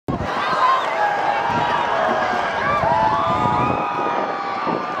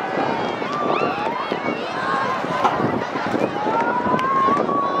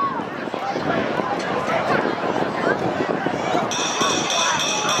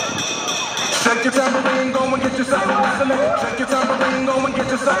get yourself a whistling. Shake your tambourine, go and get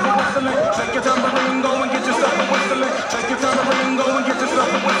yourself a whistling. Shake your tambourine, go and get yourself a whistling. Shake your tambourine, go and get yourself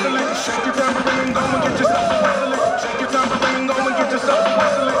a whistling. Shake your tambourine, go and get yourself a whistling. Shake your tambourine, go and get yourself a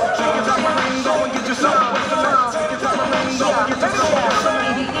whistling. Shake your tambourine, go and get yourself a whistling. Shake your tambourine, go and get yourself a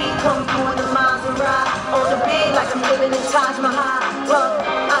whistling. EDE come through in the Maserati on the beat like I'm living in Taj Mahal. Well,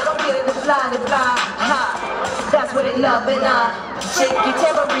 I don't get it to fly, ha. That's what they love, and shake your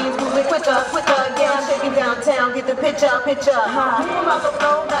tambourines, moving quicker, quicker. Yeah, I'm shaking downtown, get the picture, ha. Move out the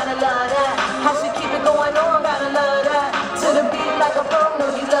flow, gotta love that. How she keep it going on, gotta love that. To the beat like a pro, know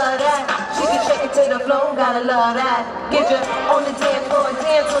you love that. She can shake it to the flow, gotta love that. Get you on the dance floor,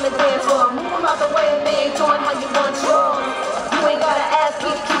 dance on the dance floor. Move out the way and make doing how you want yours. You ain't gotta ask,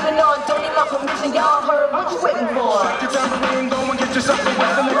 keep keeping on. Don't need my permission, y'all heard what you waiting for. Shake your tambourine, go and get yourself a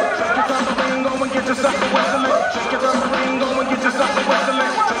whistling. Shake your tambourine, go and get yourself a whistling. Shake your tambourine, go and get yourself a whistling.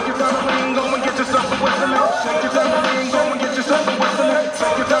 Shake your tambourine, go and get yourself a whistling. Shake your tambourine, go and get yourself a whistling.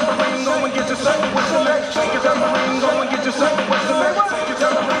 Shake your tambourine, go and get yourself a whistling. Shake your tambourine, go and get yourself a whistling. Shake your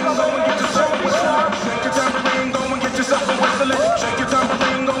tambourine, go and get yourself a whistling. Shake your tambourine, go and get yourself a whistling. Shake your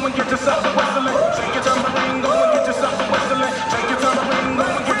tambourine, go and get yourself a whistling. Shake your tambourine, go and get yourself a whistling. Shake your tambourine, go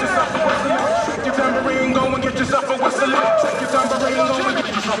and get yourself a whistling. Shake your tambourine, go and get yourself a whistling. Shake your tambourine, go and get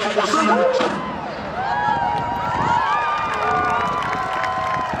yourself a whistling.